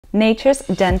Nature's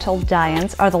dental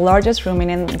giants are the largest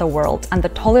ruminant in the world and the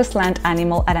tallest land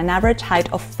animal at an average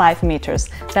height of 5 meters,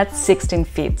 that's 16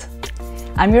 feet.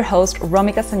 I'm your host,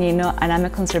 Romi Castagnino, and I'm a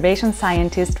conservation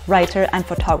scientist, writer, and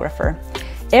photographer.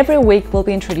 Every week, we'll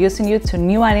be introducing you to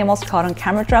new animals caught on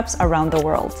camera traps around the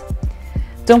world.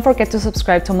 Don't forget to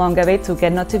subscribe to Mongabay to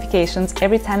get notifications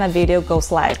every time a video goes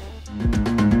live.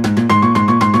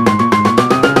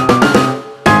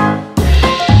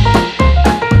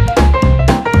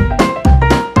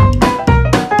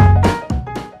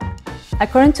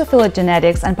 According to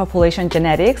phylogenetics and population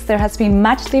genetics, there has been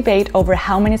much debate over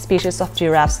how many species of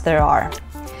giraffes there are.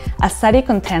 A study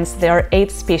contends there are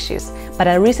 8 species, but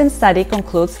a recent study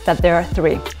concludes that there are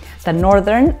 3, the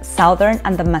northern, southern,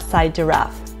 and the Maasai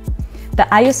giraffe. The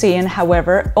IUCN,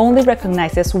 however, only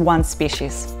recognizes 1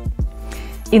 species.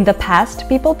 In the past,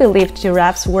 people believed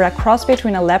giraffes were a cross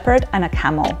between a leopard and a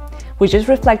camel, which is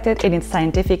reflected in its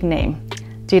scientific name,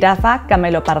 Giraffe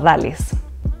Camelopardalis.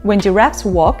 When giraffes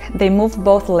walk, they move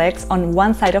both legs on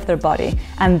one side of their body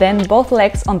and then both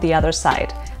legs on the other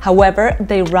side. However,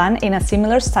 they run in a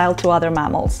similar style to other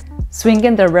mammals,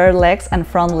 swinging their rear legs and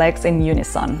front legs in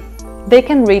unison. They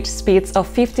can reach speeds of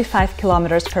 55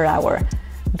 kilometers per hour.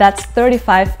 That's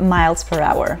 35 miles per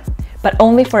hour, but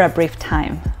only for a brief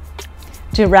time.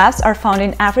 Giraffes are found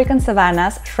in African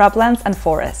savannas, shrublands, and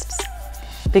forests.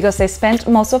 Because they spend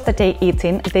most of the day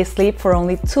eating, they sleep for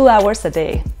only 2 hours a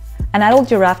day. An adult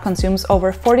giraffe consumes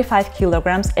over 45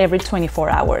 kilograms every 24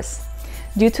 hours.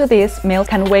 Due to this, males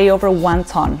can weigh over 1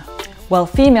 ton, while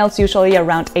females usually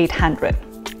around 800.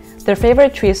 Their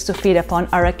favorite trees to feed upon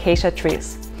are acacia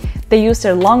trees. They use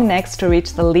their long necks to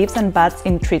reach the leaves and buds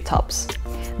in treetops.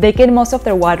 They get most of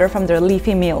their water from their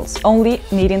leafy meals, only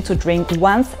needing to drink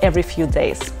once every few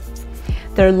days.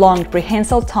 Their long,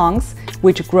 prehensile tongues,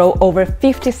 which grow over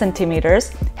 50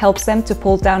 centimeters, helps them to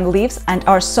pull down leaves and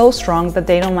are so strong that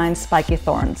they don't mind spiky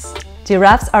thorns.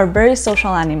 Giraffes are very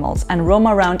social animals and roam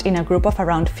around in a group of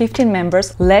around 15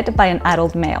 members led by an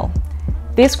adult male.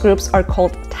 These groups are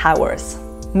called towers.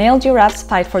 Male giraffes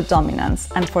fight for dominance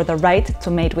and for the right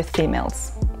to mate with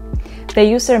females. They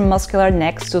use their muscular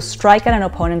necks to strike at an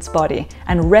opponent's body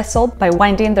and wrestle by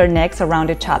winding their necks around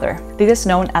each other. This is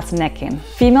known as necking.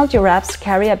 Female giraffes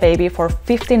carry a baby for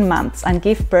 15 months and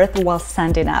give birth while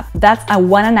standing up. That's a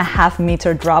 1.5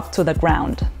 meter drop to the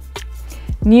ground.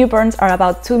 Newborns are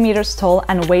about 2 meters tall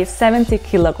and weigh 70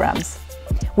 kilograms.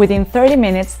 Within 30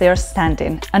 minutes they are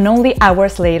standing, and only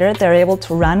hours later they're able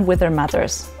to run with their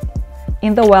mothers.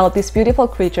 In the wild, these beautiful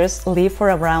creatures live for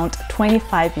around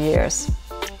 25 years.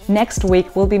 Next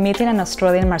week, we'll be meeting an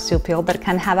Australian marsupial that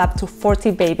can have up to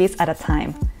 40 babies at a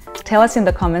time. Tell us in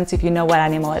the comments if you know what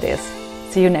animal it is.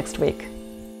 See you next week.